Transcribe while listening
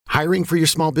Hiring for your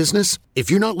small business?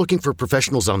 If you're not looking for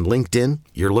professionals on LinkedIn,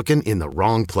 you're looking in the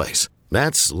wrong place.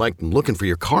 That's like looking for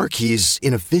your car keys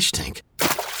in a fish tank.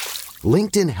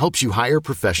 LinkedIn helps you hire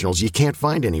professionals you can't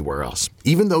find anywhere else,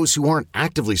 even those who aren't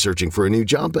actively searching for a new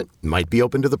job but might be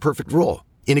open to the perfect role.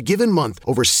 In a given month,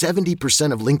 over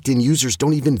 70% of LinkedIn users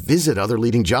don't even visit other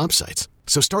leading job sites.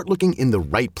 So start looking in the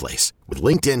right place. With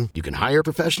LinkedIn, you can hire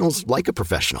professionals like a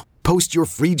professional. Post your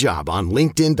free job on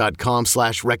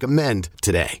linkedin.com/recommend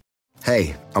today.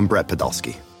 Hey, I'm Brett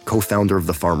Podolsky, co-founder of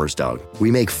The Farmer's Dog. We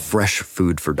make fresh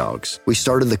food for dogs. We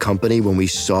started the company when we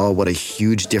saw what a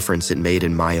huge difference it made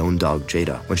in my own dog,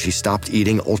 Jada, when she stopped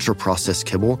eating ultra-processed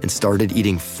kibble and started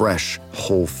eating fresh,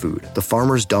 whole food. The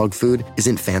Farmer's Dog food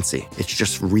isn't fancy. It's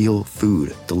just real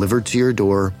food delivered to your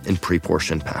door in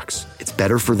pre-portioned packs. It's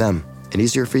better for them and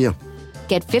easier for you.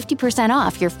 Get 50%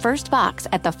 off your first box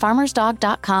at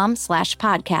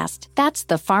thefarmersdog.com/podcast. That's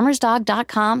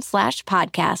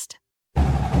thefarmersdog.com/podcast.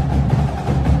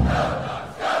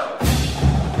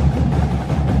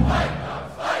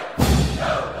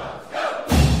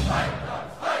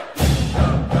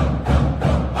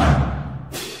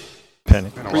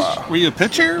 Were you a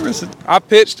pitcher? I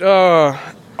pitched all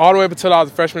the way up until I was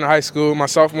a freshman in high school. My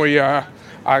sophomore year,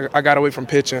 I got away from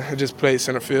pitching. I just played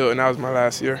center field, and that was my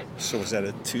last year. So was that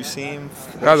a two-seam?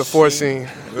 That was a four-seam.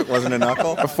 It wasn't a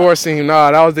knuckle? A four-seam,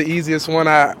 no. That was the easiest one.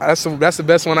 That's the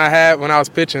best one I had when I was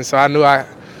pitching, so I knew I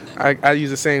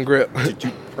used the same grip. Did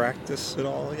you practice at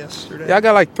all yesterday? Yeah, I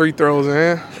got like 3 throws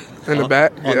in the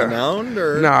back. On the mound?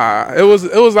 Or? Nah, it was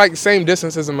like the same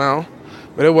distance as the mound,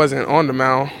 but it wasn't on the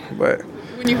mound. But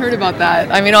when you heard about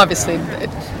that, I mean, obviously,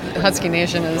 Husky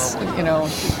Nation is,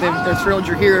 they're thrilled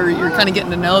you're here. You're kind of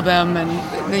getting to know them, and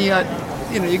then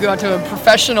you go out to a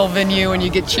professional venue and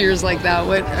you get cheers like that.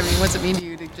 What's it mean to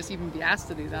you to just even be asked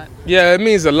to do that? Yeah, it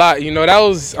means a lot.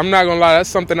 I'm not gonna lie, that's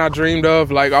something I dreamed of.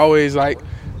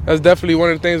 That's definitely one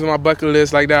of the things on my bucket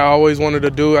list. That I always wanted to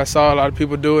do. I saw a lot of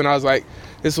people do, and I was like,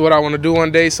 this is what I want to do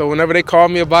one day. So whenever they called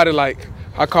me about it,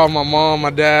 I called my mom, my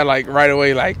dad, right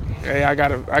away, hey, I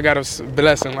got a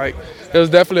blessing. It was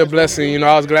definitely a blessing.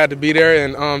 I was glad to be there,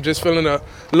 and just feeling the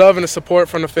love and the support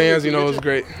from the fans, it was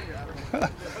great.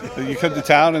 You come to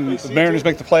town and the Mariners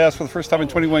make the playoffs for the first time in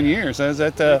 21 years. Is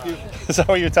that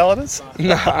what you're telling us?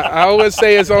 Nah, I always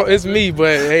say it's me,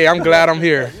 but hey, I'm glad I'm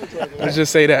here. Let's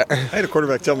just say that. I had a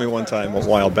quarterback tell me one time a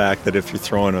while back that if you're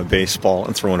throwing a baseball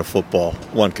and throwing a football,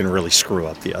 one can really screw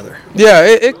up the other. Yeah,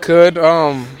 it could.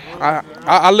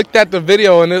 I looked at the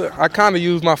video and I kind of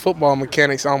used my football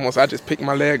mechanics almost. I just picked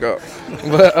my leg up.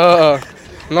 But as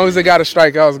long as it got a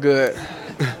strike, I was good.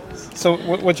 So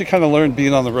what you kind of learned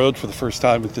being on the road for the first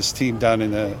time with this team down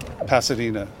in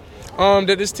Pasadena?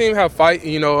 That this team have fight.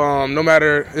 No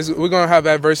matter, we're going to have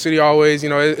adversity always.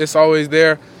 It's always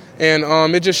there. And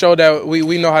it just showed that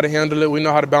we know how to handle it. We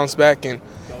know how to bounce back and,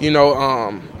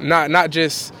 not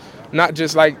just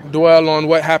dwell on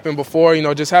what happened before,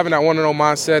 just having that 1-0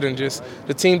 mindset, and just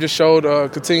the team just showed a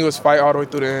continuous fight all the way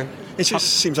through the end. It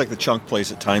just seems like the chunk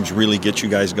plays at times really get you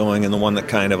guys going, and the one that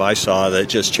kind of I saw that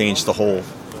just changed the whole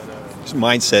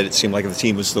mindset, it seemed like the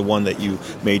team was the one that you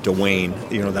made to wane,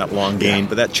 that long gain,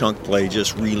 but that chunk play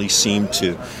just really seemed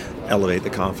to elevate the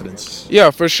confidence.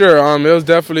 Yeah, for sure. It was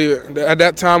definitely, at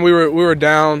that time we were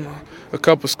down a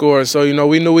couple scores, so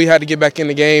we knew we had to get back in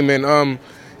the game, and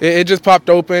it just popped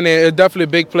open, and it definitely a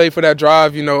big play for that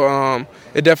drive.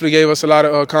 It definitely gave us a lot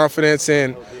of confidence,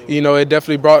 and it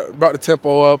definitely brought the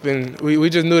tempo up, and we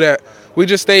just knew that we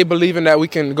just stayed believing that we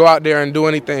can go out there and do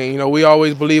anything. We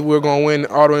always believed we were going to win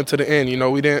all the way to the end. We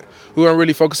weren't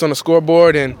really focused on the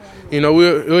scoreboard, and we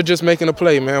were just making a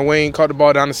play, man. Wayne caught the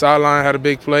ball down the sideline, had a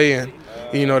big play, and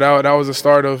that was the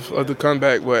start of the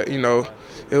comeback, but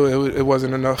it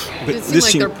wasn't enough. It seemed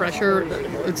like their pressure,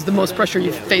 it's the most pressure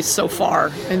you've faced so far,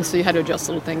 and so you had to adjust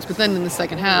little things. But then in the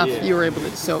second half, you were able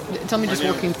to. So tell me, just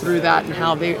working through that and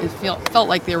how it felt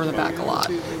like they were in the back a lot.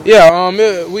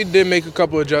 Yeah, we did make a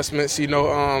couple adjustments. They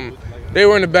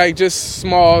were in the back, just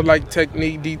small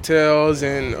technique details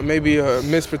and maybe a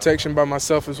missed protection by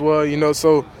myself as well.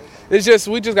 So. We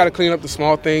just got to clean up the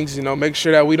small things, make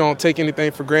sure that we don't take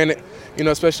anything for granted,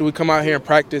 especially we come out here and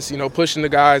practice, pushing the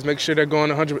guys, make sure they're going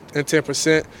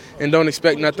 110% and don't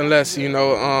expect nothing less,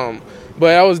 But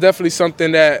that was definitely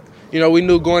something that, we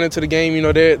knew going into the game,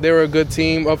 they were a good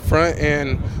team up front,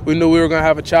 and we knew we were going to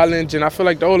have a challenge. And I feel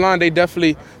like the O-line, they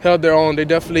definitely held their own. They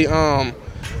definitely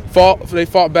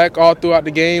fought back all throughout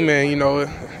the game, and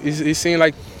it seemed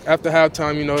like after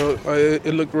halftime,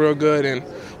 it looked real good, and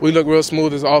we look real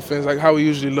smooth as offense, like how we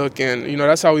usually look, and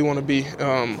that's how we want to be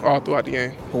all throughout the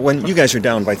game. When you guys are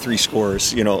down by 3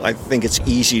 scores, I think it's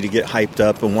easy to get hyped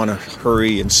up and want to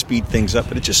hurry and speed things up,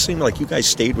 but it just seemed like you guys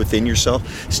stayed within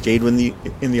yourself, stayed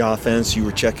in the offense. You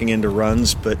were checking into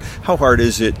runs, but how hard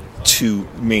is it to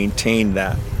maintain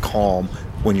that calm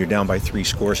when you're down by 3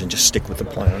 scores and just stick with the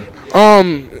plan?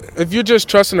 If you're just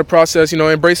trusting the process,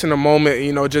 embracing the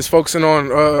moment, just focusing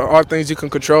on all things you can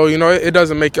control, it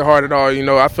doesn't make it hard at all.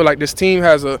 I feel like this team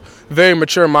has a very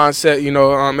mature mindset.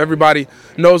 Everybody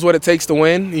knows what it takes to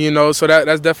win, so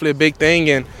that's definitely a big thing.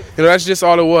 And, that's just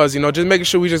all it was, just making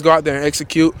sure we just go out there and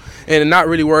execute and not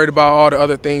really worried about all the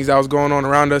other things that was going on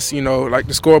around us, like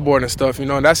the scoreboard and stuff,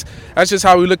 and that's just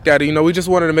how we looked at it. We just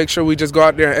wanted to make sure we just go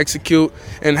out there and execute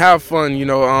and have fun,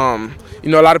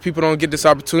 a lot of people don't get this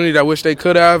opportunity that I wish they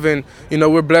could have, and,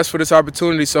 we're blessed for this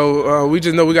opportunity. So we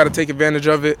just know we got to take advantage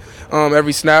of it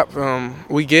every snap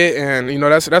we get, and,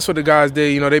 that's what the guys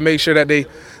did. They made sure that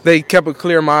they kept a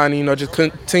clear mind, just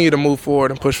continue to move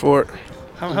forward and push forward.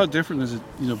 How different is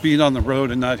it, being on the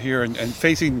road and not here and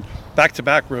facing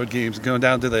back-to-back road games, going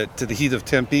down to the heat of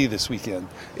Tempe this weekend?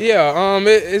 Yeah,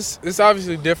 it's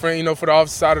obviously different, for the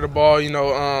offensive side of the ball,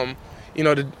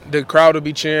 the crowd will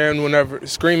be cheering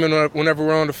screaming whenever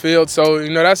we're on the field. So,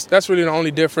 that's really the only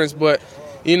difference. But,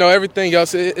 everything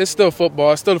else, it's still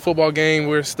football. It's still a football game.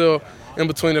 We're still in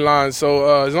between the lines.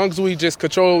 So, as long as we just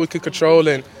control what we can control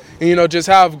and just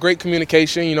have great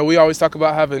communication. We always talk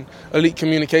about having elite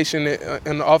communication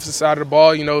in the offensive side of the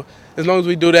ball. As long as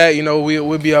we do that,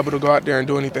 we'll be able to go out there and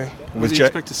do anything. What do you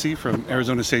expect to see from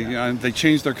Arizona State? They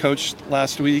changed their coach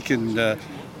last week, and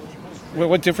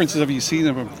what differences have you seen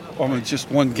on just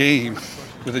one game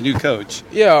with a new coach?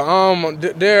 Yeah,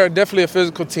 they're definitely a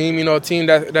physical team. A team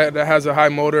that has a high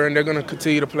motor, and they're going to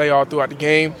continue to play all throughout the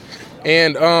game.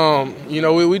 And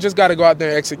we just got to go out there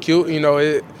and execute.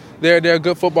 They're a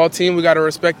good football team. We got to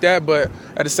respect that, but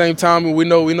at the same time, we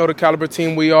know the caliber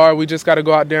team we are. We just got to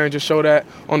go out there and just show that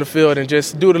on the field and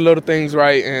just do the little things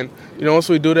right. And once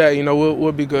we do that,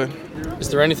 we'll be good.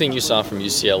 Is there anything you saw from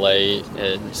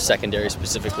UCLA, secondary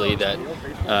specifically,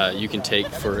 that you can take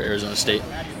for Arizona State?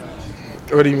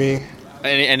 What do you mean?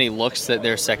 Any looks that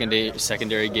their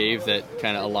secondary gave that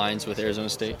kind of aligns with Arizona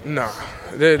State? No,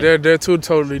 they're two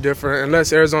totally different.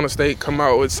 Unless Arizona State come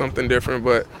out with something different,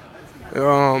 but.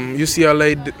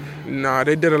 UCLA,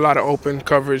 they did a lot of open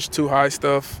coverage, too high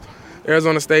stuff.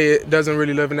 Arizona State doesn't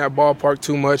really live in that ballpark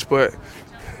too much, but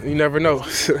you never know.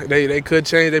 They could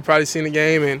change. They probably seen the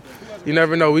game, and you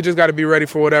never know. We just got to be ready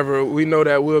for whatever. We know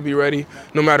that we'll be ready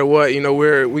no matter what.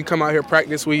 We come out here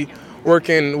practice. We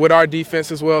working with our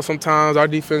defense as well. Sometimes our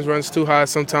defense runs too high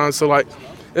sometimes. So,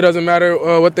 it doesn't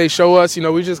matter what they show us.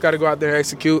 We just got to go out there and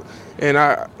execute, and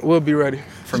we'll be ready.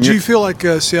 Did you feel like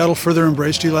Seattle further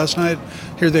embraced you last night?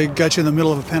 Here they got you in the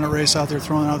middle of a pennant race out there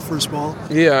throwing out the first ball.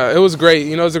 Yeah, it was great.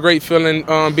 It was a great feeling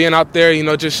being out there,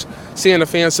 just seeing the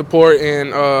fan support, and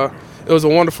it was a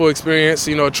wonderful experience,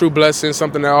 a true blessing,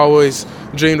 something that I always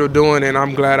dreamed of doing, and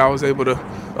I'm glad I was able to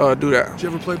do that. Did you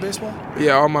ever play baseball?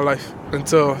 Yeah, all my life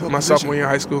until my sophomore year in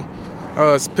high school.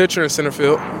 Pitcher and center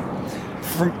field.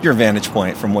 From your vantage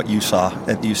point, from what you saw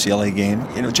at the UCLA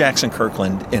game, Jackson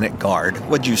Kirkland in at guard,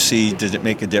 what did you see? Did it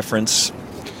make a difference?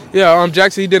 Yeah,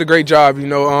 Jackson, he did a great job.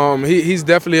 He's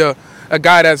definitely a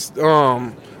guy that's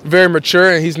very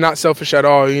mature, and he's not selfish at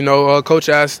all. Coach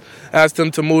asked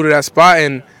him to move to that spot,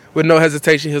 and with no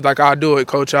hesitation, he was like, "I'll do it,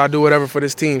 Coach. I'll do whatever for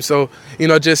this team." So,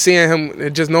 just seeing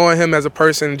him, just knowing him as a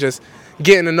person, just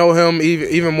getting to know him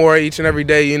even more each and every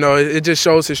day, it just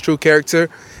shows his true character.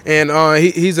 And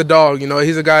he's a dog,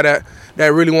 he's a guy that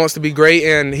really wants to be great,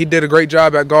 and he did a great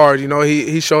job at guard.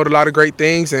 He showed a lot of great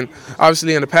things, and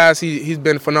obviously in the past he's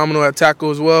been phenomenal at tackle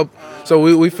as well. So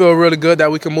we feel really good that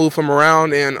we can move him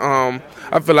around, and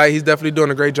I feel like he's definitely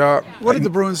doing a great job. What did the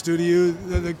Bruins do to you?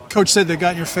 The coach said they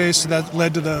got in your face, that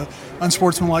led to the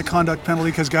unsportsmanlike conduct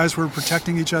penalty because guys were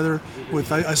protecting each other.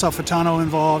 I saw Fatano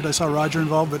involved, I saw Roger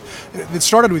involved, but it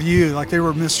started with you, like they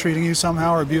were mistreating you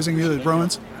somehow or abusing you, the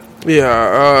Bruins?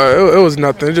 Yeah, it was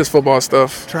nothing. It's just football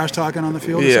stuff. Trash talking on the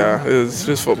field? Yeah, it was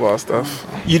just football stuff.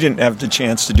 You didn't have the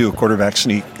chance to do a quarterback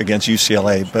sneak against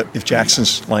UCLA, but if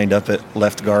Jackson's lined up at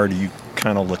left guard, are you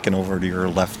kind of looking over to your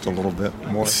left a little bit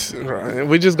more? Right.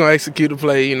 We're just going to execute the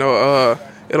play. It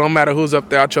don't matter who's up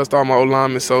there. I trust all my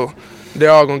O-linemen, so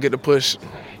they're all going to get the push.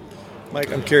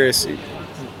 Mike, I'm curious.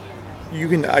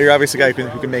 You're obviously a guy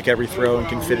who can make every throw and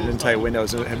can fit it in tight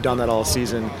windows and have done that all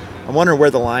season. I'm wondering where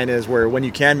the line is where when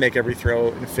you can make every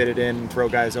throw and fit it in and throw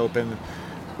guys open,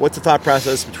 What's the thought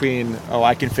process between,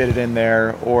 I can fit it in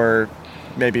there, or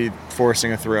maybe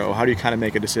forcing a throw? How do you kind of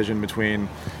make a decision between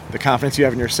the confidence you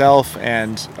have in yourself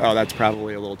and, that's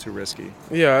probably a little too risky?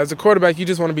 Yeah, as a quarterback, you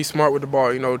just want to be smart with the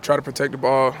ball, try to protect the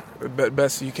ball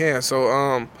best you can.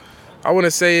 So I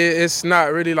wouldn't say it's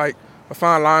not really like a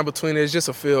fine line between it. It's just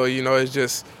a feel, it's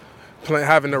just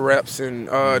having the reps and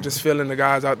just feeling the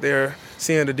guys out there,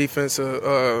 seeing the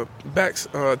defensive backs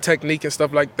technique and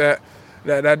stuff like that.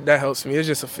 That helps me. It's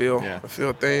just a feel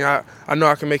thing. I know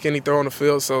I can make any throw on the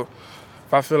field, so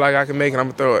if I feel like I can make it, I'm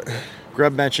going to throw it.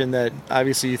 Grubb mentioned that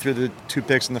obviously you threw the 2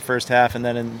 picks in the first half, and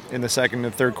then in the second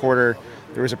and third quarter,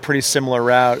 there was a pretty similar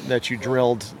route that you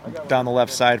drilled down the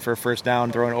left side for a first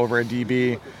down, throwing over a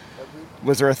DB.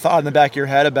 Was there a thought in the back of your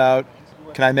head about,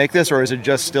 can I make this, or is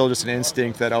it still just an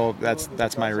instinct that,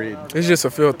 that's my read? It's just a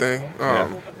feel thing.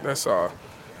 That's all.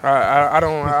 I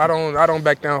don't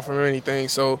back down from anything,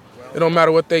 so it don't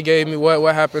matter what they gave me,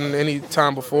 what happened any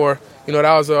time before.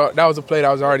 That was a play that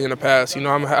was already in the past. I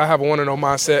have a 1-0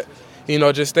 mindset.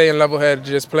 Just staying level-headed,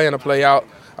 just playing the play out.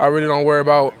 I really don't worry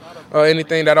about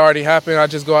anything that already happened. I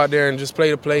just go out there and just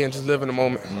play the play and just live in the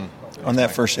moment. On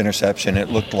that first interception, it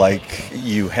looked like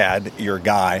you had your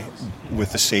guy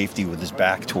with the safety with his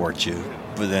back towards you,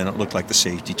 but then it looked like the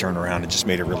safety turned around and just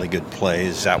made a really good play.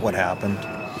 Is that what happened?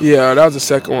 Yeah, that was the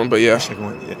second one, but yeah.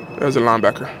 That was a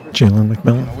linebacker. Jalen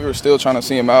McMillan. We were still trying to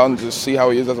see him out and just see how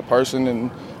he is as a person,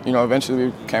 and eventually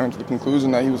we came to the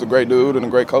conclusion that he was a great dude and a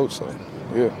great coach. So,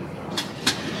 yeah.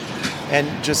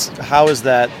 And just how is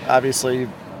that? Obviously,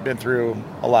 you've been through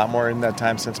a lot more in that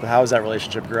time since, but how has that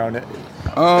relationship grown?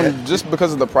 Just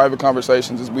because of the private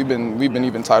conversations, we've been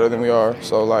even tighter than we are.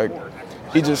 So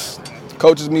he just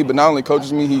coaches me, but not only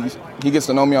coaches me, he gets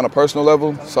to know me on a personal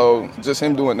level. So just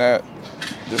him doing that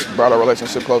just brought our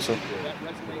relationship closer.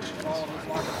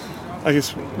 I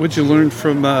guess, what'd you learn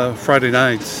from Friday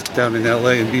nights down in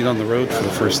LA and being on the road for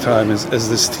the first time as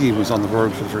this team was on the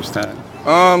road for the first time?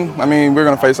 We're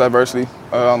going to face adversity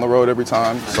on the road every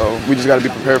time, so we just got to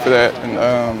be prepared for that.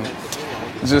 And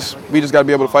we just got to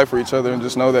be able to fight for each other and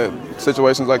just know that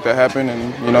situations like that happen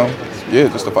and,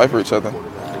 just to fight for each other.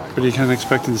 What are you kind of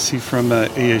expecting to see from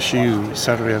ASU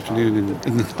Saturday afternoon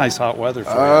in nice hot weather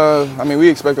for you? We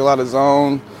expect a lot of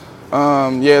zone.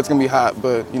 It's going to be hot,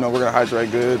 but, we're going to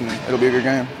hydrate good, and it'll be a good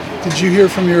game. Did you hear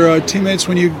from your teammates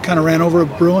when you kind of ran over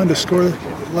Bruin to score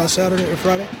last Saturday or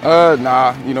Friday?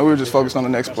 Nah. We were just focused on the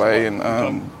next play, and,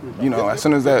 as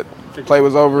soon as that play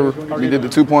was over, we did the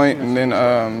 2-point, and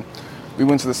then we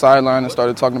went to the sideline and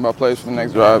started talking about plays for the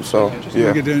next drive, so, yeah. You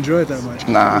didn't get to enjoy it that much?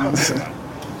 Nah.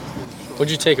 What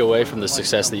did you take away from the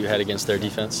success that you had against their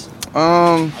defense?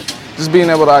 Just being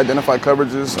able to identify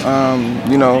coverages.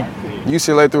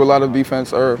 UCLA threw a lot of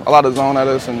defense or a lot of zone at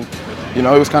us, and it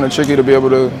was kind of tricky to be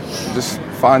able to just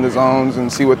find the zones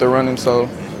and see what they're running. So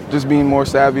just being more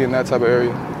savvy in that type of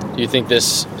area. Do you think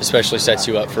this especially sets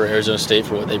you up for Arizona State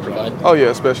for what they provide? Oh yeah,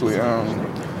 especially.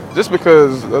 Just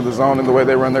because of the zone and the way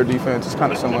they run their defense, it's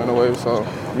kind of similar in a way. So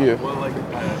yeah.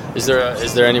 Is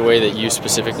there any way that you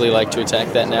specifically like to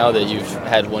attack that now that you've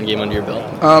had one game under your belt?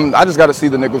 I just got to see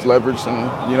the nickels leverage,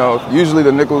 and usually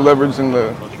the nickel leverage and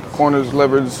the corners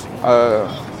leverage.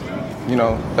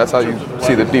 That's how you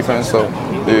see the defense. So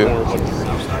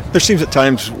yeah. There seems at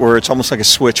times where it's almost like a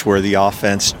switch where the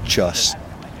offense just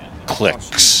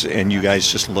clicks and you guys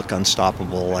just look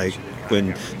unstoppable. Like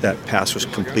when that pass was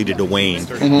completed to Wayne,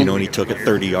 and he took it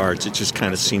 30 yards, it just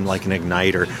kind of seemed like an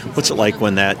igniter. What's it like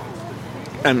when that?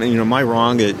 Am I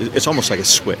wrong? It's almost like a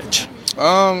switch.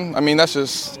 That's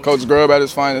just Coach Grubb at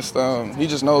his finest. He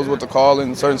just knows what to call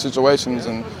in certain situations,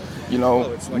 and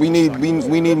we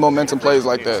need momentum plays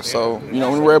like that. So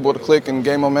when we're able to click and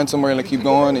gain momentum, we're going to keep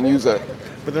going and use that.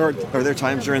 But are there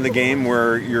times during the game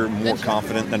where you're more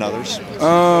confident than others?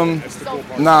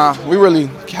 Nah, we really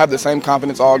have the same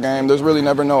confidence all game. There's really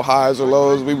never no highs or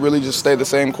lows. We really just stay the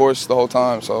same course the whole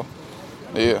time. So,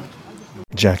 yeah.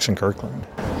 Jackson Kirkland.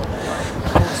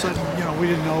 All of a sudden, we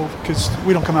didn't know because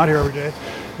we don't come out here every day.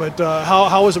 But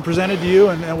how was it presented to you,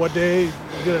 and what day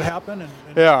did it happen?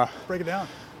 And break it down.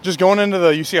 Just going into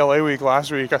the UCLA week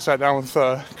last week, I sat down with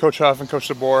Coach Huff and Coach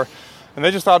DeBoer, and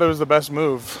they just thought it was the best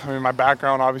move. My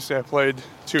background, obviously, I played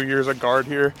 2 years at guard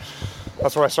here.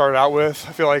 That's what I started out with.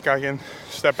 I feel like I can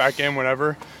step back in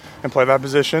whenever and play that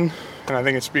position, and I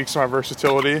think it speaks to my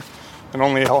versatility and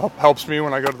only helps me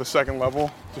when I go to the second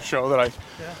level to show that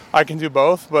I can do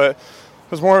both. But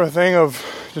it was more of a thing of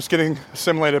just getting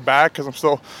assimilated back because I'm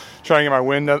still trying to get my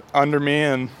wind under me,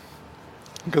 and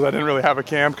because I didn't really have a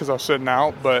camp because I was sitting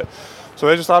out. But so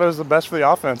they just thought it was the best for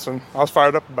the offense, and I was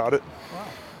fired up about it. Wow.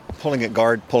 Pulling at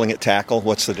guard, pulling at tackle,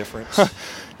 what's the difference?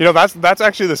 That's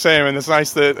actually the same, and it's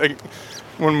nice that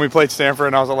when we played Stanford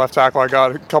and I was at left tackle, I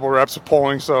got a couple reps of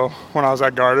pulling, so when I was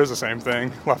at guard, it was the same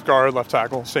thing. Left guard, left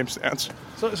tackle, same stance.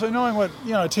 So knowing what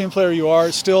a team player you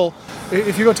are, still,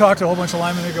 if you go talk to a whole bunch of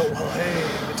linemen, they go, well,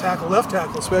 hey, the tackle, left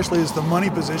tackle especially, is the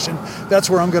money position. That's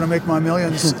where I'm going to make my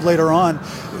millions later on.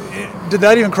 Did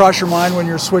that even cross your mind when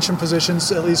you're switching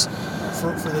positions, at least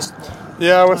for this?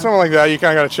 Yeah, with something like that, you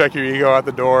kind of got to check your ego at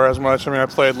the door as much. I mean, I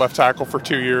played left tackle for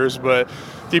 2 years, but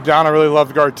deep down, I really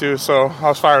loved guard too, so I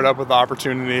was fired up with the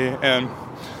opportunity. And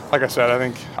like I said, I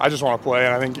think I just want to play,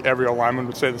 and I think every lineman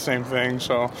would say the same thing.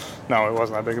 So, no, it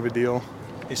wasn't that big of a deal.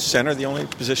 Is center the only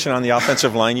position on the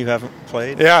offensive line you haven't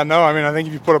played? Yeah, no, I mean, I think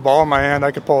if you put a ball in my hand,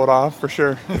 I could pull it off for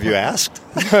sure. Have you asked?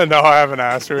 No, I haven't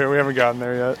asked. We haven't gotten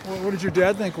there yet. What did your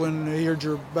dad think when he heard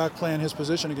you're back playing his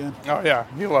position again? Oh, yeah,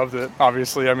 he loved it,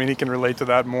 obviously. I mean, he can relate to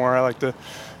that more. I like to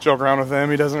joke around with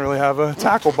him. He doesn't really have a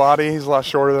tackle body. He's a lot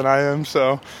shorter than I am,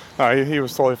 so he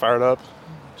was totally fired up.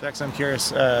 Jackson, I'm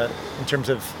curious, in terms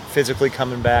of physically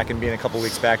coming back and being a couple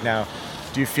weeks back now,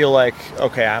 do you feel like,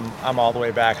 okay, I'm all the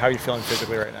way back? How are you feeling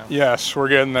physically right now? Yes, we're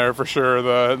getting there for sure.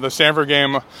 The Stanford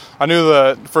game, I knew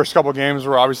the first couple games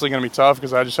were obviously going to be tough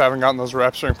because I just haven't gotten those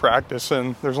reps during practice,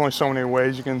 and there's only so many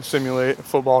ways you can simulate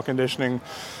football conditioning.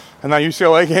 And that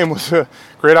UCLA game was a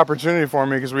great opportunity for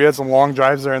me because we had some long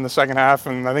drives there in the second half,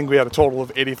 and I think we had a total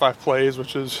of 85 plays,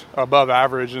 which is above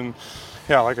average. And,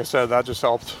 yeah, like I said, that just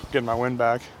helped get my win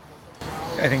back.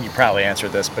 I think you probably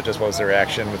answered this, but just what was the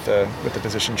reaction with the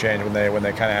position change when they kind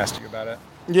of asked you about it?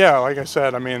 Yeah, like I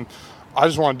said, I mean, I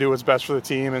just want to do what's best for the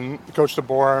team. And Coach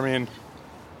DeBoer, I mean,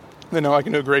 they know I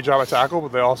can do a great job at tackle,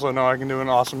 but they also know I can do an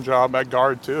awesome job at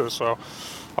guard too. So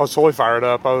I was totally fired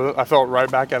up. I felt right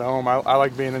back at home. I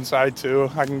like being inside too.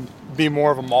 I can be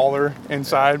more of a mauler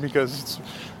inside because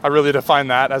I really define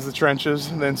that as the trenches.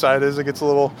 The inside it gets a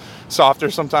little softer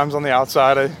sometimes on the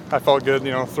outside. I felt good,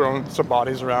 throwing some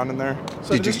bodies around in there.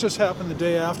 So did this just happen the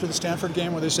day after the Stanford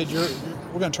game where they said,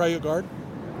 we're going to try you at guard?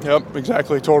 Yep,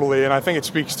 exactly, totally. And I think it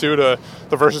speaks to the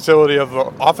versatility of the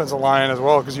offensive line as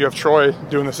well, because you have Troy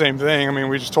doing the same thing. I mean,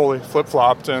 we just totally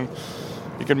flip-flopped, and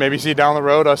you could maybe see down the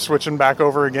road us switching back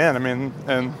over again. I mean,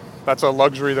 and that's a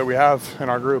luxury that we have in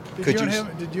our group. Did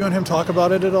you and him talk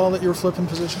about it at all, that you were flipping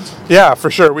positions? Yeah, for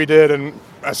sure, we did. And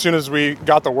as soon as we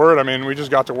got the word, I mean, we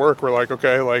just got to work. We're like,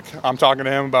 okay, I'm talking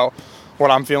to him about what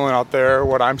I'm feeling out there,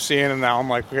 what I'm seeing, and now I'm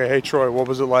like, okay, hey, Troy, what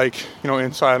was it like,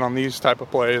 inside on these type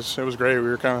of plays? It was great. We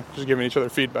were kind of just giving each other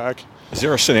feedback. Is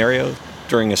there a scenario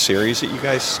during a series that you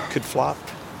guys could flop?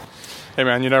 Hey,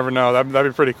 man, you never know.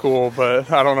 That'd be pretty cool,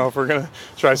 but I don't know if we're going to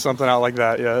try something out like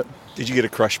that yet. Did you get a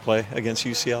crush play against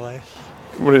UCLA?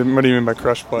 What do you mean by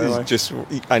crush play?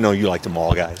 I know you like to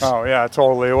maul guys. Oh, yeah,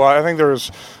 totally. Well, I think there's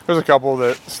a couple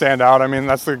that stand out. I mean,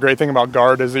 that's the great thing about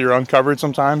guard is that you're uncovered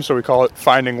sometimes, so we call it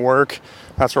finding work.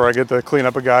 That's where I get to clean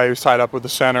up a guy who's tied up with the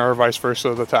center or vice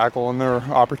versa, the tackle, and there are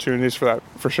opportunities for that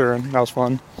for sure, and that was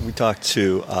fun. We talked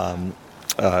to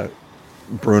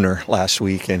Bruner last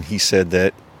week, and he said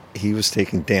that he was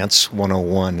taking Dance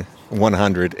 101,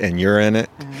 100, and you're in it.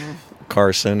 Mm-hmm.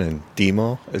 Carson and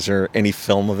Demo. Is there any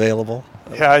film available?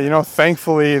 Yeah,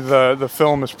 thankfully the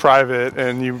film is private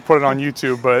and you put it on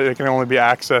YouTube, but it can only be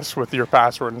accessed with your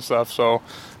password and stuff. So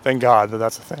thank God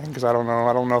that's a thing, because I don't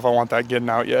know if I want that getting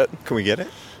out yet. Can we get it?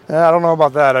 Yeah, I don't know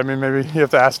about that. I mean, maybe you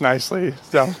have to ask nicely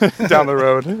down the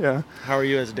road. Yeah. How are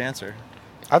you as a dancer?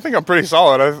 I think I'm pretty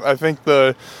solid. I think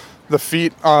the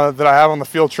feet that I have on the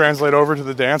field translate over to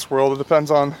the dance world. It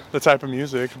depends on the type of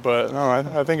music, but no,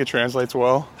 I think it translates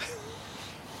well.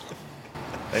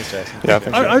 Thanks, Jackson.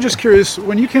 Yeah, I'm just curious,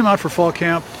 when you came out for fall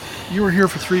camp, you were here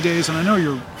for 3 days, and I know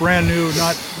you're brand new,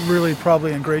 not really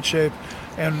probably in great shape,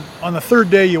 and on the third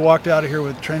day you walked out of here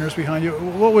with trainers behind you.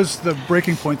 What was the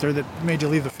breaking point there that made you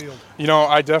leave the field?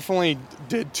 I definitely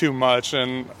did too much,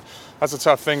 and that's a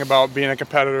tough thing about being a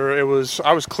competitor. I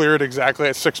was cleared exactly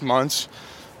at 6 months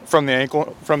from the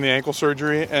ankle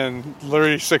surgery, and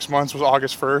literally 6 months was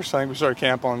August 1st. I think we started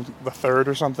camp on the 3rd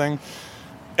or something.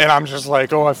 And I'm just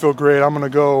like, I feel great. I'm going to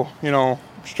go,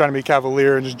 just trying to be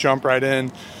cavalier and just jump right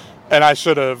in. And I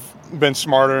should have been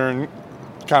smarter and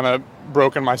kind of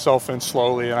broken myself in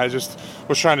slowly. And I just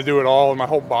was trying to do it all. And my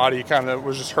whole body kind of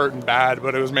was just hurting bad,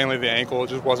 but it was mainly the ankle. It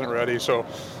just wasn't ready. So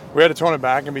we had to tone it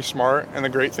back and be smart. And the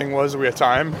great thing was we had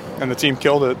time, and the team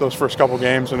killed it those first couple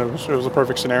games. And it was a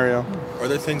perfect scenario. Are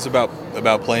there things about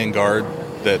playing guard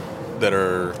that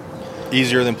are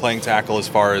easier than playing tackle as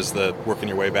far as the working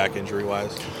your way back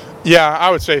injury-wise? Yeah, I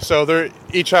would say so. They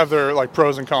each have their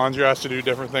pros and cons. You're asked to do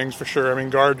different things for sure. I mean,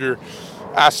 guard, you're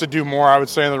asked to do more, I would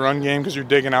say, in the run game because you're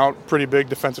digging out pretty big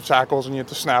defensive tackles and you have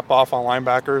to snap off on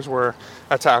linebackers where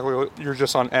at tackle you're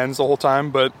just on ends the whole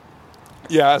time. But,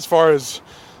 yeah, as far as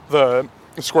the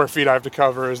square feet I have to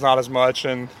cover is not as much,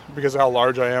 and because of how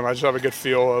large I am, I just have a good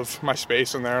feel of my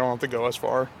space in there. I don't have to go as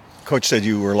far. Coach said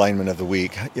you were lineman of the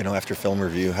week. After film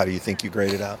review, how do you think you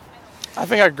graded out? I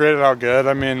think I graded out good.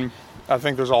 I mean, I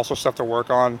think there's also stuff to work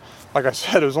on. Like I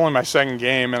said, it was only my second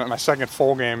game and my second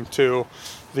full game too.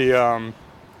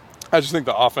 I just think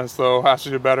the offense though has to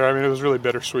do better. I mean, it was really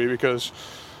bittersweet because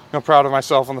I'm proud of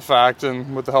myself on the fact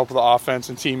and with the help of the offense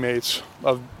and teammates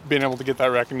of being able to get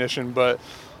that recognition. But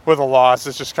with a loss,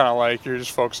 it's just kind of like you're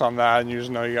just focused on that and you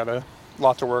just know you got a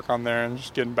lot to work on there and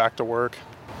just getting back to work.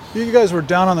 You guys were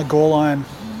down on the goal line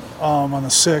on the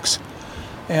 6,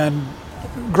 and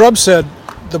Grubb said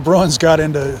the Bruins got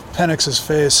into Penix's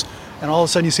face, and all of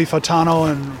a sudden you see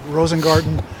Fatano and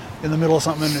Rosengarten in the middle of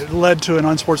something, and it led to an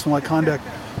unsportsmanlike conduct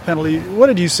penalty. What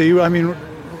did you see? I mean,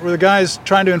 were the guys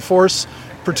trying to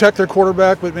protect their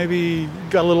quarterback, but maybe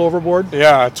got a little overboard?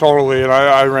 Yeah, totally, and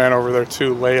I ran over there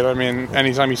too late. I mean,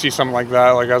 anytime you see something like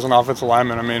that, like as an offensive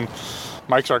lineman, I mean,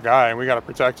 Mike's our guy, and we got to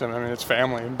protect him. I mean, it's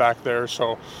family back there.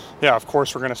 So, yeah, of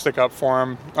course we're going to stick up for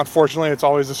him. Unfortunately, it's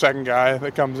always the second guy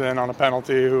that comes in on a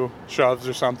penalty who shoves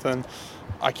or something.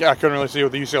 I couldn't really see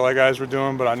what the UCLA guys were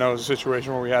doing, but I know it was a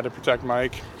situation where we had to protect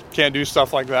Mike. Can't do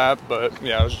stuff like that, but,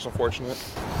 yeah, it was just unfortunate.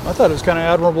 I thought it was kind of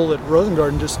admirable that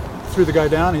Rosengarten just threw the guy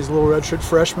down. He's a little redshirt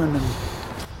freshman. And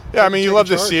yeah, I mean, you love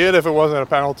to see it if it wasn't a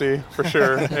penalty, for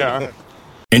sure, yeah.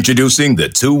 Introducing the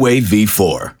Two-Way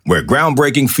V4, where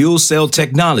groundbreaking fuel cell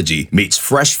technology meets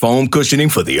fresh foam cushioning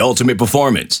for the ultimate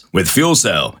performance. With Fuel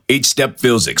Cell, each step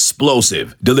feels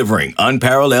explosive, delivering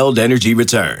unparalleled energy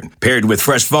return. Paired with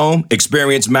fresh foam,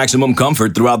 experience maximum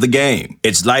comfort throughout the game.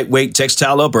 Its lightweight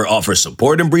textile upper offers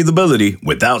support and breathability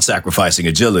without sacrificing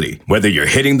agility. Whether you're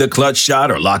hitting the clutch shot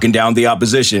or locking down the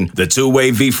opposition, the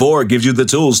Two-Way V4 gives you the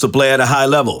tools to play at a high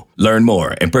level. Learn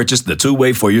more and purchase the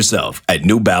Two-Way for yourself at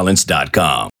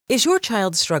newbalance.com. Is your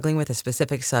child struggling with a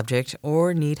specific subject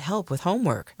or need help with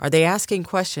homework? Are they asking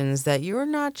questions that you're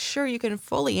not sure you can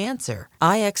fully answer?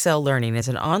 IXL Learning is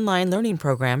an online learning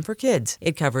program for kids.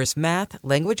 It covers math,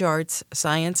 language arts,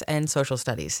 science, and social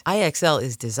studies. IXL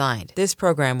is designed. This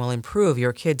program will improve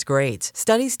your kids' grades.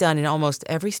 Studies done in almost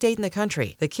every state in the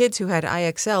country. The kids who had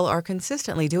IXL are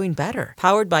consistently doing better.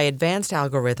 Powered by advanced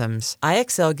algorithms,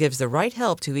 IXL gives the right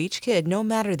help to each kid no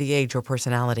matter the age or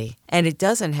personality. And it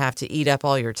doesn't have to eat up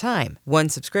all your time. One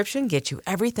subscription gets you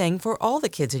everything for all the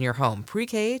kids in your home,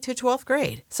 pre-K to 12th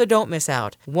grade. So don't miss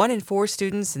out. 1 in 4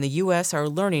 students in the U.S. are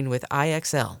learning with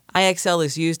IXL. IXL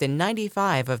is used in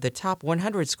 95 of the top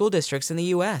 100 school districts in the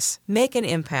U.S. Make an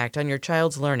impact on your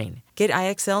child's learning. Get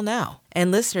IXL now.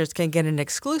 And listeners can get an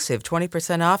exclusive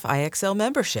 20% off IXL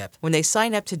membership when they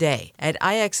sign up today at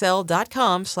IXL.com/audio.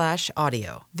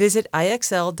 Visit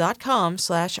IXL.com/audio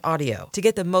to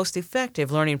get the most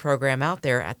effective learning program out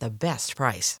there at the best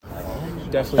price.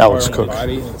 Definitely Alex Cook.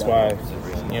 Body. That's why,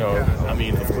 I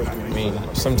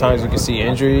mean, sometimes you can see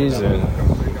injuries, and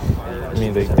I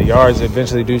mean, the yards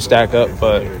eventually do stack up,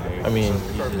 but I mean,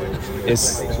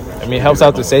 it helps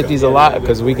out the safeties a lot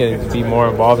because we can be more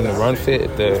involved in the run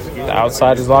fit. The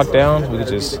outside is locked down. We can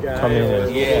just come in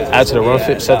and add to the run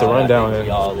fit, set the run down,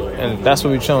 and that's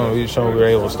what we've shown. We've shown we were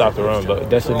able to stop the run, but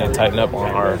definitely need to tighten up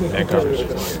on our man coverage.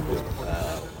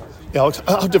 Yeah, Alex,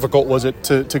 how difficult was it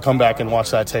to come back and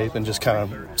watch that tape and just kind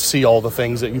of see all the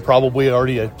things that you probably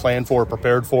already had planned for,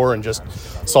 prepared for, and just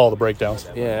saw the breakdowns?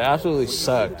 Yeah, it absolutely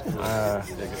sucked.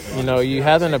 You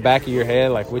have in the back of your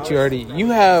head, like what you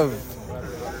have.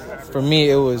 For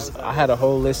me, I had a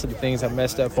whole list of the things I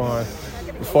messed up on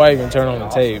before I even turned on the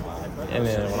tape. And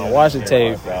then when I watched the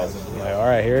tape, I'm like, all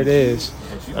right, here it is.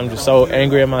 I'm just so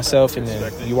angry at myself. And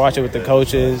then you watch it with the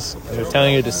coaches, and they're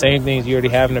telling you the same things you already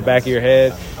have in the back of your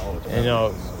head. And,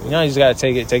 you just got to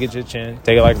take it to your chin.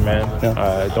 Take it like a man.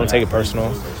 Don't take it personal.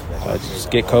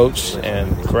 Just get coached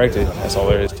and correct it. That's all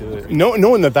there is to it.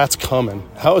 Knowing that that's coming,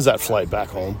 how was that flight back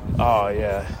home? Oh,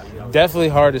 yeah. Definitely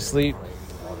hard to sleep.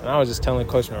 And I was just telling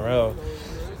Coach Morrell,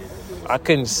 I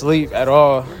couldn't sleep at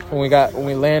all when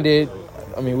we landed.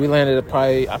 I mean, we landed I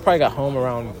probably got home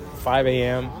around 5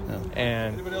 a.m.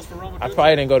 And I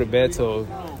probably didn't go to bed till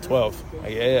 12.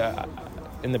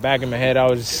 In the back of my head, I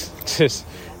was just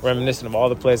reminiscent of all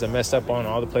the plays I messed up on,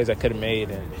 all the plays I could have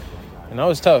made, and that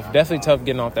was tough. Definitely tough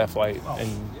getting off that flight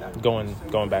and going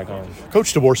back home.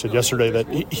 Coach DeBoer said yesterday that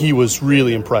he was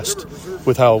really impressed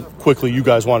with how quickly you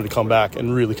guys wanted to come back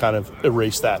and really kind of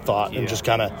erase that thought and just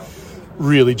kind of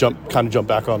really jump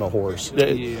back on the horse.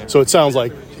 Yeah. So it sounds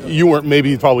like you weren't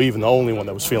probably even the only one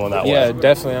that was feeling that way. Yeah,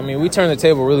 definitely. I mean, we turned the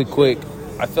table really quick.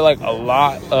 I feel like a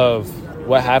lot of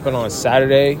what happened on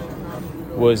Saturday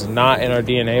was not in our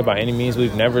DNA by any means.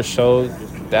 We've never showed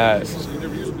that,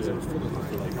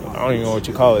 I don't even know what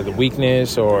you call it, the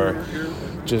weakness or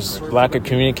just lack of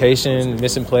communication,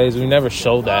 missing plays. We never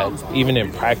showed that, even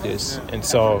in practice. And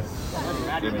so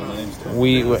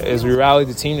as we rallied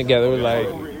the team together, we're like,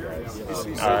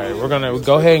 all right, we're gonna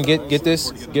go ahead and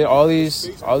get all these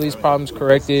problems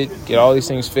corrected, get all these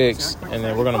things fixed, and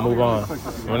then we're gonna move on.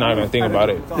 We're not gonna think about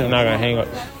it. We're not gonna hang up.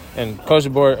 And Coach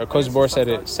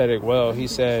DeBoer said it well. He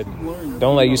said,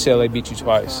 "Don't let UCLA beat you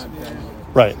twice."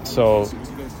 Right. So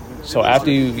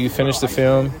after you finish the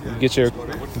film, you get your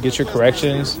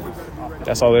corrections.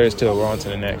 That's all there is to it. We're on to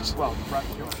the next.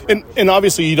 And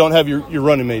obviously you don't have your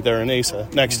running mate there in Asa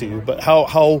next to you, but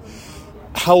how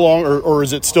long, or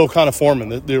is it still kind of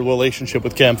forming the relationship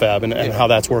with Cam Fab and how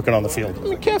that's working on the field? I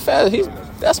mean, Cam Fab,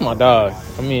 that's my dog.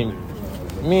 I mean,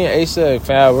 me and Asa and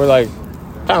Fab, we're like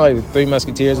kind of like the Three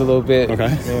Musketeers a little bit.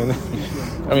 Okay. And,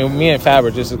 I mean, me and Fab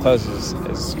are just as close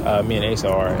as me and Asa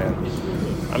are. And,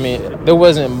 I mean, there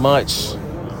wasn't much.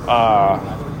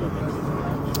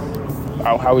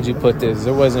 How would you put this?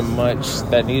 There wasn't much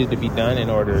that needed to be done in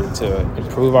order to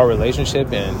improve our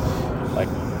relationship and like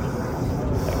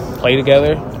play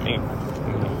together. I mean,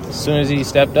 as soon as he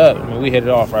stepped up, I mean, we hit it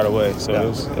off right away.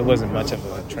 So it wasn't much of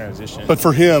a transition. But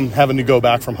for him, having to go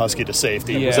back from Husky to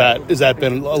safety, has that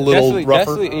been a little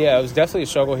rougher? Definitely, it was definitely a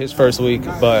struggle his first week.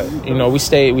 But you know, we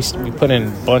put in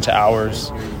a bunch of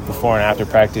hours before and after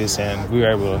practice, and we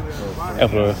were able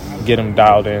to get him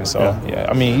dialed in. So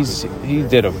I mean, he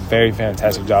did a very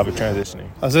fantastic job of transitioning.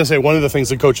 I was gonna say, one of the things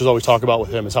that coaches always talk about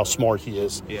with him is how smart he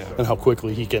is and how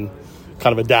quickly he can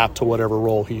kind of adapt to whatever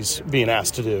role he's being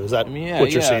asked to do. Is that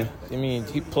what you're seeing? I mean,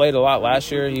 he played a lot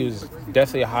last year. He was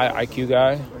definitely a high IQ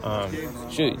guy.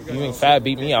 Even Fab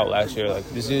beat me out last year. Like,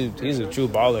 this dude, he's a true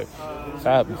baller.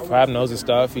 Fab knows his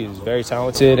stuff. He's very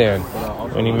talented, and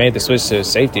when he made the switch to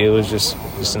safety, it was just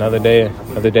another day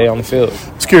on the field.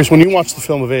 I was curious, when you watch the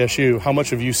film of ASU, how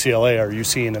much of UCLA are you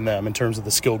seeing in them in terms of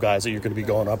the skill guys that you're going to be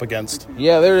going up against?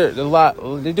 Yeah,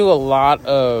 they do a lot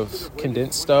of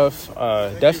condensed stuff.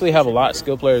 Definitely have a lot of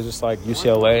skill players just like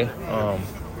UCLA.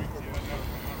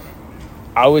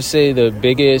 I would say the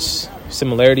biggest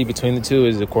similarity between the two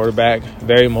is the quarterback.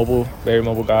 Very mobile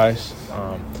guys.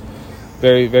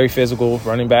 Very, very physical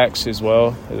running backs as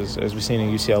well, as we've seen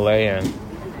in UCLA. And,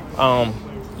 I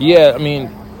mean,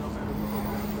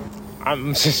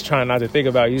 I'm just trying not to think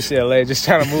about UCLA, just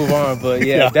trying to move on. But,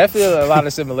 definitely a lot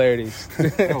of similarities.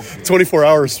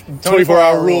 24-hour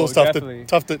rule is tough to follow,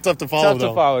 Tough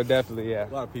to follow, definitely, A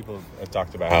lot of people have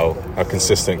talked about how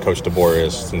consistent Coach DeBoer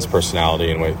is in his personality.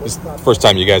 And this is the first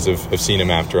time you guys have seen him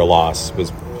after a loss.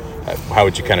 How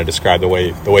would you kind of describe the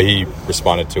way he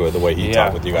responded to it, the way he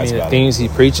talked with you guys about the things he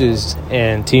preaches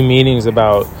in team meetings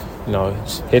about,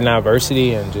 hitting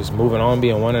adversity and just moving on,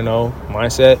 being 1-0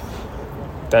 mindset.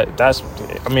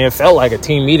 It felt like a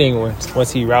team meeting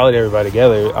once he rallied everybody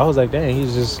together. I was like, dang,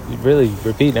 he's just really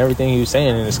repeating everything he was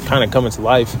saying, and it's kind of coming to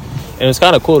life. And it's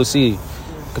kind of cool to see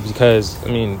because,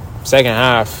 second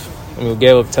half, we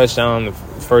gave up a touchdown the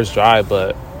first drive,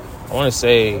 but I want to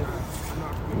say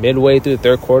midway through the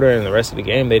third quarter and the rest of the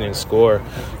game, they didn't score.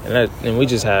 And we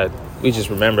just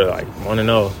remember, like,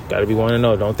 1-0. Got to be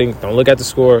 1-0. Don't look at the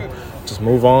score. Just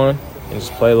move on and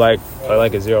just play like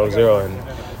a 0-0. And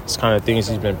it's kind of things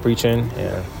he's been preaching,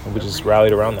 and we just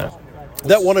rallied around that.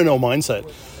 That 1-0 mindset.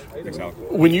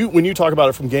 When you talk about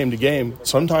it from game to game,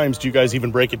 sometimes do you guys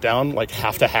even break it down like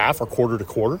half to half or quarter to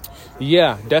quarter?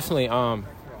 Yeah, definitely.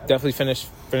 Definitely finish.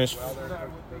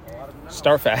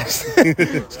 Start fast.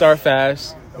 Start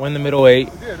fast. Win the middle 8.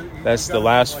 That's the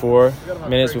last 4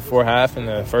 minutes before half and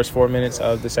the first 4 minutes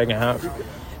of the second half,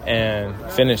 and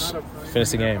finish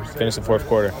the game. Finish the fourth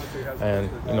quarter, and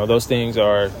those things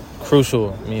are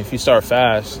crucial. If you start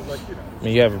fast,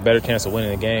 you have a better chance of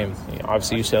winning the game.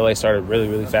 Obviously, UCLA started really,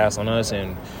 really fast on us,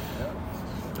 and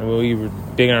we were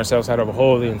digging ourselves out of a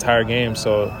hole the entire game.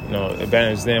 So,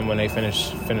 advantage them when they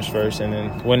finish first, and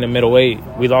then win the middle 8.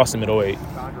 We lost the middle 8.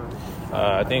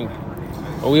 I think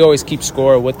we always keep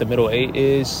score of what the middle 8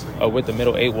 is, or what the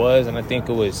middle 8 was, and I think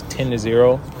it was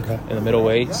 10-0 in the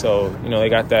middle 8. So, they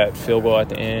got that field goal at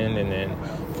the end, and then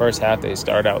first half they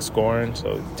started out scoring,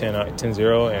 so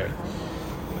 10-0, and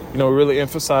really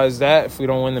emphasize that. If we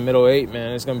don't win the middle 8,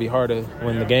 man, it's going to be hard to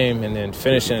win the game, and then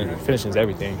finishing is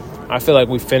everything. I feel like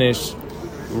we finished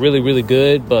really, really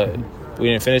good, but we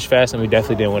didn't finish fast, and we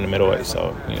definitely didn't win the middle 8,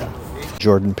 so,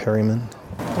 Jordan Perryman.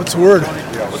 What's the word?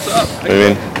 What's up?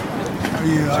 Hey, man.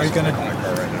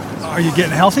 Are you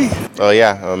getting healthy? Oh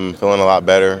yeah, I'm feeling a lot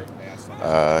better.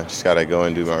 Just gotta go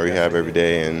and do my rehab every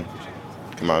day and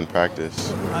him out in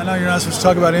practice. I know you're not supposed to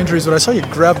talk about injuries, but I saw you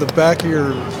grab the back of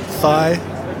your thigh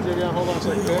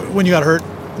when you got hurt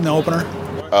in the opener.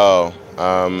 Oh,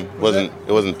 it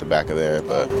wasn't the back of there,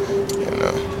 but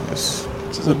it's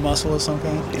a muscle of some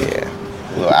kind. Yeah,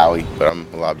 a little owie, but I'm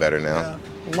a lot better now.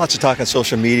 Yeah. Lots of talk on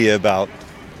social media about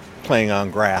playing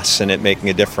on grass and it making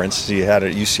a difference. You had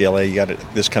it at UCLA, you got it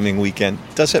this coming weekend.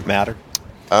 Does it matter?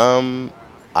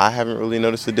 I haven't really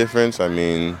noticed a difference. I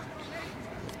mean,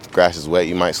 if the grass is wet,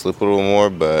 you might slip a little more,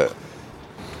 but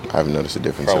I haven't noticed a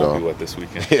difference at all. Probably wet this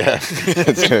weekend. Yeah,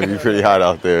 it's going to be pretty hot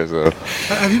out there. So,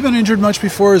 have you been injured much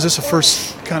before? Or is this a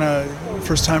first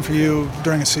time for you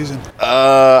during a season?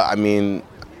 I mean,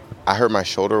 I hurt my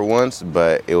shoulder once,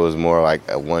 but it was more like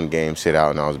a one-game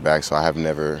sit-out and I was back, so I have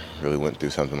never really went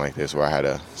through something like this where I had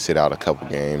to sit out a couple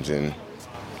games and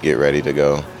get ready to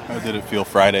go. How did it feel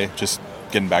Friday, just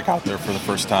getting back out there for the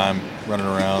first time, running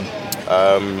around?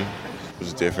 It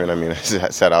was different. I mean, I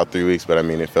sat out 3 weeks, but I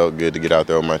mean, it felt good to get out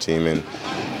there with my team and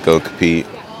go compete.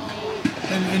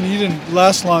 And you didn't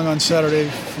last long on Saturday,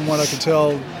 from what I could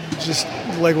tell. Just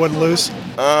leg wasn't loose?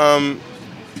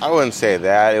 I wouldn't say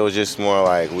that. It was just more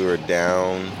like we were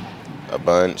down a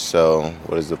bunch, so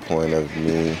what is the point of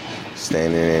me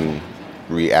standing and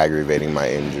re-aggravating my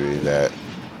injury?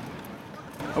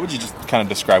 How would you just kind of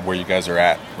describe where you guys are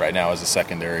at right now as a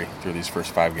secondary through these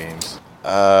first 5 games?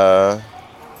 I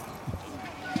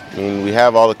mean, we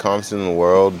have all the confidence in the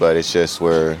world, but it's just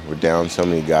we're down so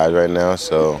many guys right now,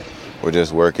 so we're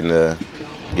just working to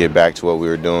get back to what we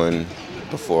were doing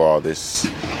before all this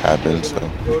happened. So,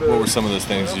 what were some of those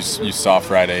things you saw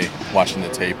Friday watching the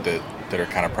tape that are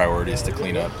kind of priorities to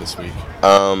clean up this week?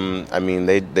 I mean,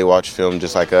 they watched film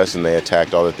just like us, and they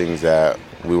attacked all the things that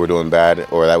we were doing bad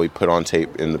or that we put on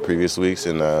tape in the previous weeks.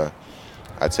 And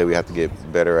I'd say we have to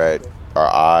get better at our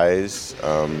eyes,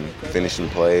 finishing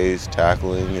plays,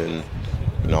 tackling,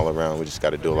 and all around. We just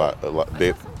got to do a lot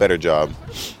better job.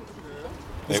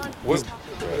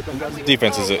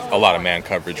 Defense is a lot of man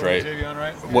coverage, right?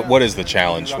 What is the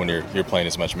challenge when you're playing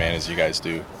as much man as you guys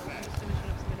do?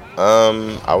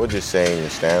 I would just say your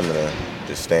stamina,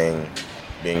 just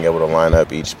being able to line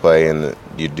up each play and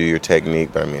you do your technique.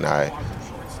 But I mean,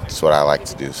 it's what I like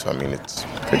to do. So I mean, it's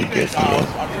pretty good for me.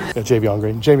 Yeah, Javion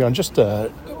Green. Javion,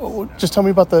 just tell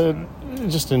me about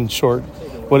just in short,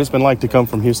 what it's been like to come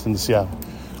from Houston to Seattle.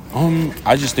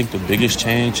 I just think the biggest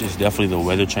change is definitely the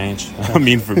weather change. I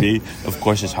mean, for me, of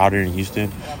course, it's hotter in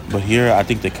Houston. But here, I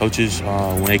think the coaches,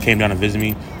 when they came down to visit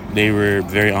me, they were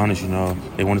very honest,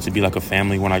 They wanted to be like a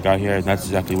family when I got here, and that's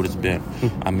exactly what it's been.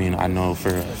 I mean, I know,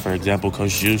 for example,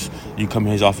 Coach Juice, you come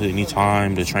in his office any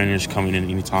time, the trainers coming in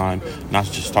any time, not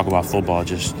to just talk about football,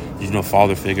 just,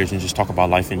 father figures and just talk about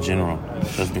life in general.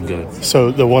 So it's been good.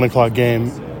 So the 1 o'clock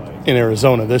game in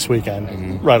Arizona this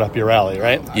weekend, right up your alley,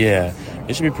 right? Yeah.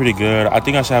 It should be pretty good. I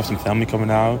think I should have some family coming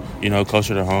out,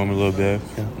 closer to home a little bit.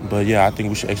 Yeah. But, yeah, I think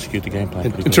we should execute the game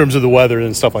plan. In terms of the weather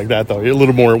and stuff like that, though, a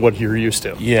little more what you're used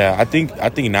to. Yeah, I think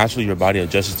naturally your body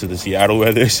adjusts to the Seattle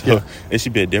weather, so it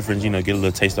should be a difference, get a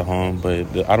little taste of home.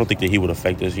 But I don't think the heat would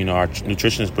affect us. Our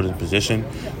nutritionists put in position.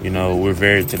 We're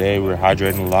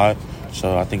hydrating a lot.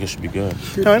 So I think it should be good.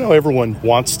 I know everyone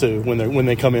wants to, when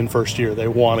they come in first year, they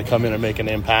want to come in and make an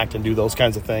impact and do those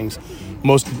kinds of things.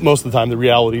 Most of the time, the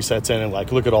reality sets in and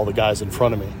look at all the guys in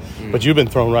front of me. But you've been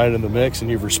thrown right in the mix and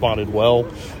you've responded well.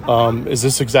 Is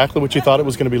this exactly what you thought it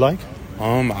was going to be like?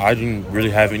 I didn't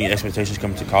really have any expectations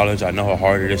coming to college. I know how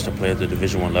hard it is to play at the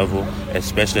Division I level,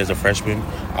 especially as a freshman.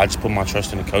 I just put my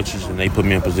trust in the coaches, and they put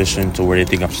me in a position to where they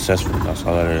think I'm successful. That's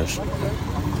all that is.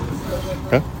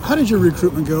 Okay. How did your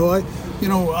recruitment go?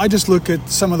 I just look at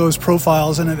some of those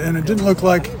profiles, and it didn't look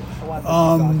like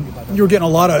you were getting a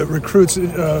lot of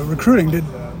recruiting. Did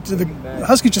the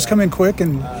Huskies just come in quick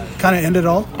and kind of end it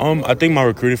all? I think my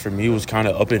recruiting for me was kind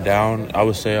of up and down. I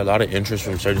would say a lot of interest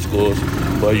from certain schools,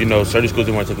 but certain schools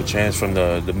didn't want to take a chance from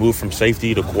the move from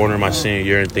safety to corner my senior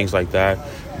year and things like that.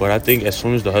 But I think as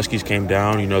soon as the Huskies came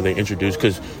down, they introduced,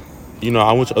 because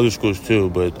I went to other schools too,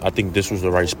 but I think this was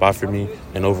the right spot for me.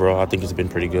 And overall, I think it's been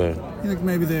pretty good. You think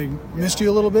maybe they missed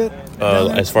you a little bit?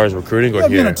 As far as recruiting or here?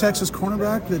 Being a Texas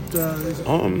cornerback?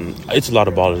 It's a lot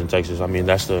of ballers in Texas. I mean,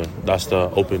 that's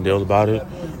the open deal about it.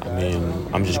 I mean,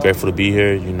 I'm just grateful to be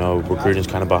here. Recruiting's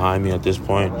kind of behind me at this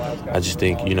point. I just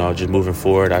think, just moving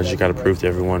forward, I just got to prove to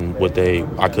everyone what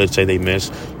I could say they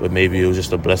missed, but maybe it was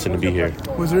just a blessing to be here.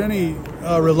 Was there any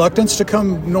reluctance to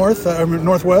come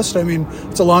northwest? I mean,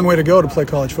 it's a long way to go to play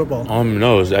college football.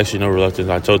 No, there's actually no reluctance.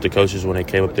 I told the coaches when they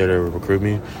came up there to recruit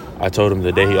me, I told them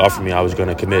the day he offered me I was going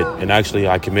to commit. And actually,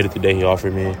 I committed the day he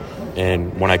offered me.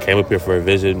 And when I came up here for a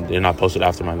visit, and I posted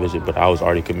after my visit, but I was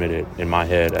already committed in my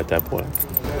head at that point.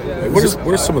 What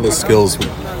are some of the skills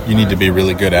you need to be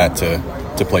really good at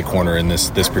to play corner in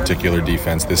this particular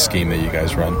defense, this scheme that you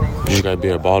guys run? You just gotta be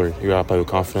a baller. You gotta play with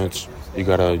confidence. You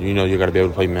gotta be able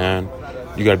to play man.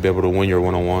 You gotta be able to win your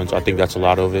one-on-ones. I think that's a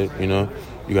lot of it.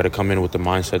 You gotta come in with the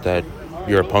mindset that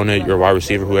your opponent, your wide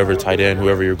receiver, whoever tight end,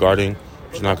 whoever you're guarding,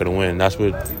 is not gonna win. That's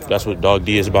what Dog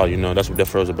D is about. That's what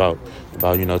Death Row is about.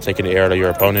 About taking the air out of your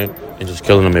opponent and just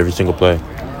killing them every single play.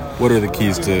 What are the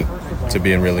keys to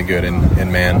being really good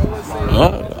in man?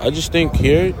 I just think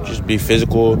here, just be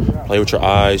physical, play with your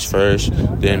eyes first,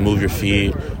 then move your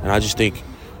feet. And I just think,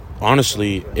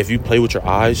 honestly, if you play with your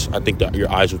eyes, I think that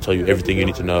your eyes will tell you everything you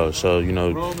need to know. So,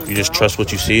 you just trust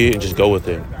what you see and just go with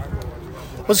it.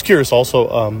 I was curious also,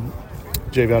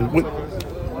 Javion,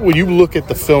 when you look at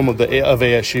the film of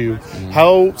ASU,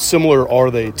 how similar are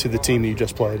they to the team that you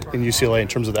just played in UCLA in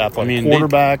terms of the athletic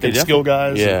quarterback and skill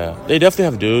guys? Yeah, they definitely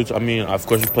have dudes. I mean, of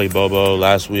course, we played Bobo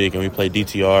last week, and we played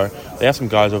DTR. They have some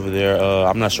guys over there.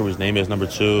 I'm not sure what his name is, number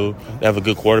 2. They have a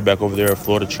good quarterback over there, a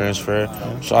Florida transfer.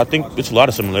 So I think it's a lot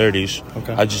of similarities.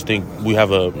 Okay. I just think we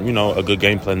have a good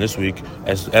game plan this week,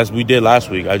 as we did last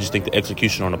week. I just think the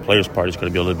execution on the players' part is going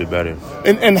to be a little bit better.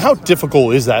 And how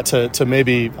difficult is that to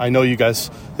maybe, I know you guys,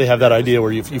 they have that idea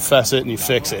where you fess it and you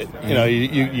fix it.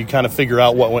 Mm-hmm. You kind of figure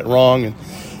out what went wrong. And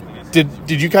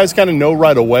did you guys kind of know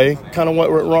right away kind of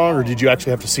what went wrong, or did you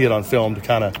actually have to see it on film to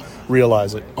kind of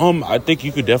realize it? I think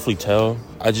you could definitely tell.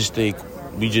 I just think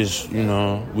we just,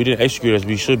 we didn't execute as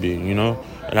we should be, and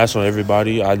that's on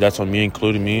everybody. That's on me,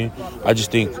 including me. I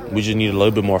just think we just need a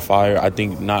little bit more fire. I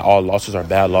think not all losses are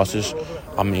bad losses.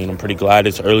 I mean, I'm pretty glad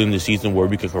it's early in the season where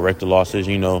we can correct the losses,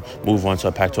 move on to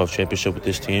a Pac-12 championship with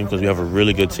this team, because we have a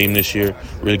really good team this year,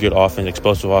 really good offense,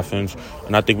 explosive offense,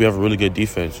 and I think we have a really good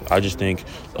defense. I just think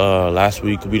last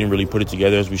week we didn't really put it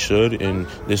together as we should, and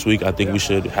this week I think we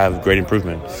should have great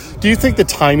improvement. Do you think the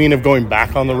timing of going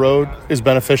back on the road is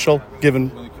beneficial, given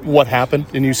what happened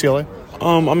in UCLA?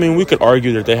 I mean, we could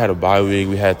argue that they had a bye week.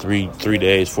 We had 4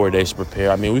 days to prepare.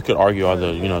 I mean, we could argue all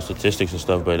the, statistics and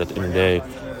stuff, but at the end of the day,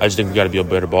 I just think we got to be a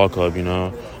better ball club,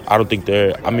 I don't think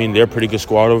they're a pretty good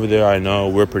squad over there. I know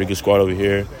we're a pretty good squad over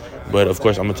here. But, of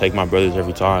course, I'm going to take my brothers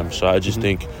every time. So I just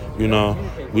think, we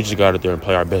just got out there and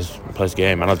play our best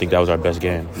game. I don't think that was our best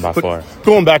game by far.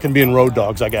 Going back and being road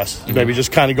dogs, I guess, maybe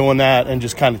just kind of going that and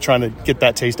just kind of trying to get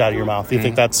that taste out of your mouth. Do you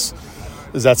think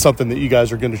is that something that you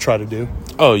guys are going to try to do?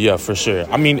 Oh, yeah, for sure.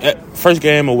 I mean, first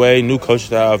game away, new coach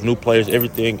staff, new players,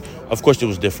 everything. Of course, it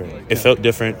was different. It felt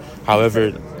different.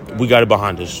 However, we got it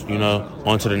behind us,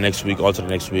 on to the next week.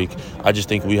 I just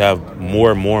think we have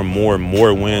more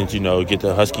wins, get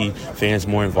the Husky fans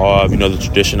more involved, the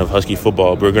tradition of Husky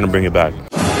football. We're going to bring it back.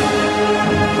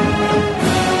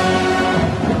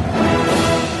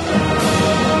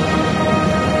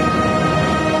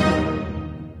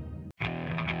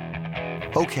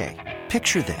 Okay,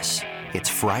 picture this. It's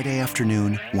Friday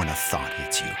afternoon when a thought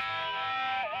hits you.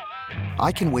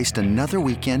 I can waste another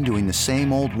weekend doing the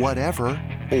same old whatever,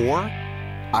 or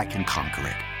I can conquer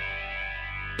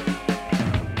it.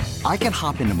 I can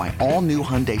hop into my all-new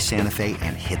Hyundai Santa Fe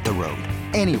and hit the road.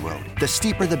 Any road. The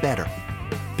steeper, the better.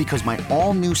 Because my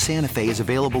all-new Santa Fe is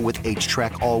available with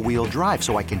H-Track all-wheel drive,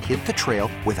 so I can hit the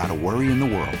trail without a worry in the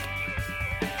world.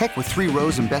 Heck, with 3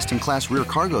 rows and best-in-class rear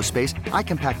cargo space, I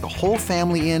can pack the whole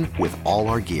family in with all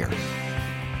our gear.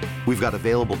 We've got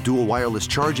available dual wireless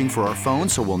charging for our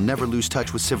phones, so we'll never lose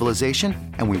touch with civilization,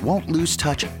 and we won't lose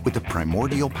touch with the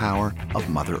primordial power of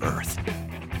Mother Earth.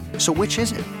 So which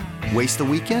is it? Waste the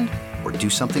weekend or do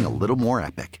something a little more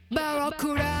epic?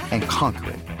 And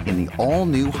conquer it in the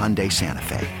all-new Hyundai Santa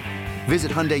Fe.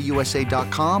 Visit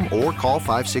HyundaiUSA.com or call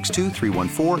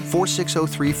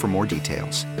 562-314-4603 for more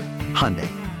details. Hyundai,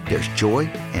 there's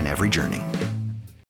joy in every journey.